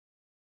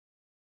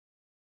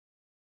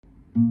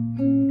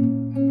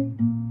Coming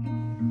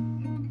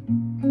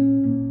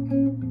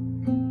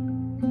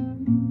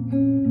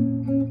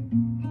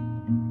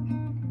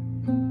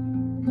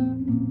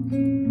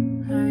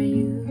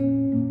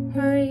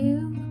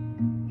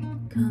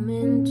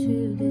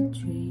to the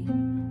tree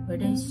where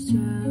they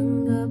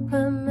strung up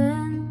a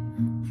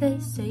man. They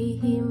say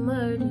he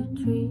murdered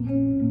three.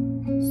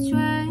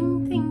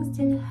 Strange things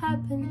did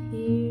happen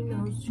here.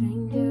 No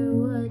stranger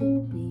would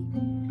it be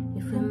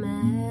if we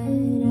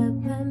met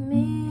up at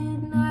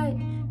midnight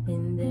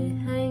in the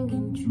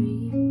hanging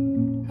tree.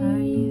 Are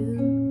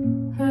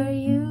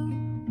you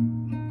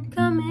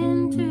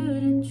coming to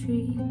the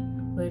tree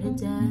where the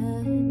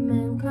dead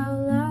man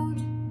called out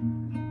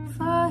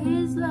for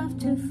his love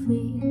to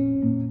flee?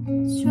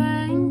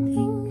 Strange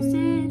things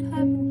did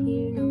happen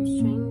here. No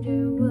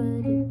stranger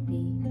would it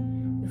be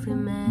if we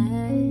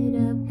met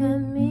up at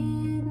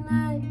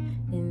midnight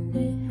in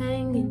the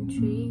hanging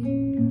tree.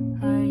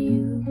 Are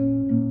you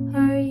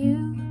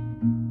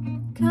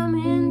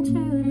coming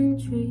to the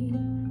tree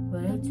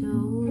where I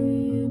told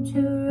you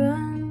to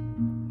run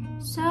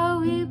so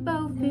we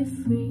both be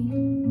free?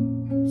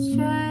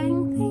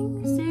 Strange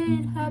things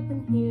did happen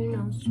here.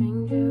 No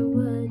stranger